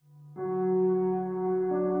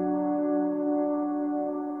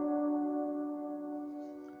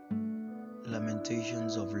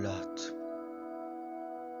Lamentations of Lot.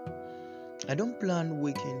 I don't plan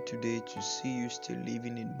waking today to see you still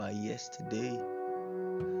living in my yesterday.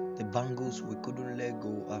 The bangles we couldn't let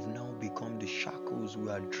go have now become the shackles we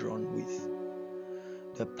are drawn with.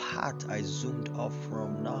 The path I zoomed off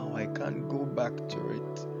from, now I can't go back to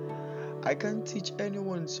it. I can't teach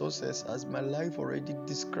anyone success as my life already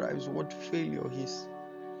describes what failure is.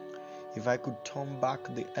 If I could turn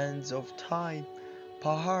back the ends of time,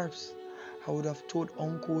 perhaps I would have told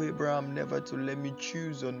Uncle Abraham never to let me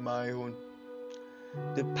choose on my own.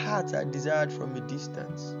 The path I desired from a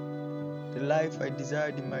distance, the life I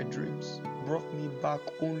desired in my dreams, brought me back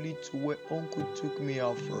only to where Uncle took me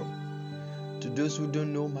out from. To those who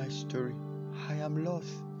don't know my story, I am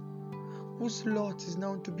lost. Whose lot is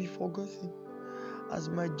now to be forgotten, as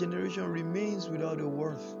my generation remains without a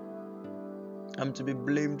worth. I'm to be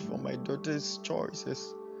blamed for my daughter's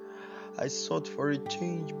choices. I sought for a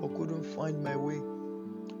change but couldn't find my way.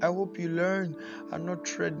 I hope you learn and not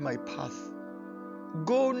tread my path.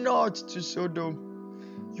 Go not to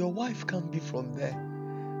Sodom. Your wife can't be from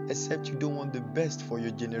there, except you don't want the best for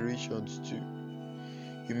your generations too.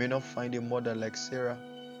 You may not find a mother like Sarah,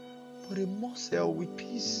 but a morsel with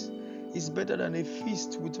peace is better than a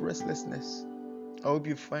feast with restlessness. I hope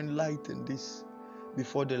you find light in this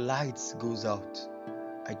before the lights goes out.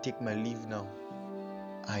 I take my leave now.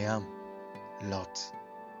 I am Lot.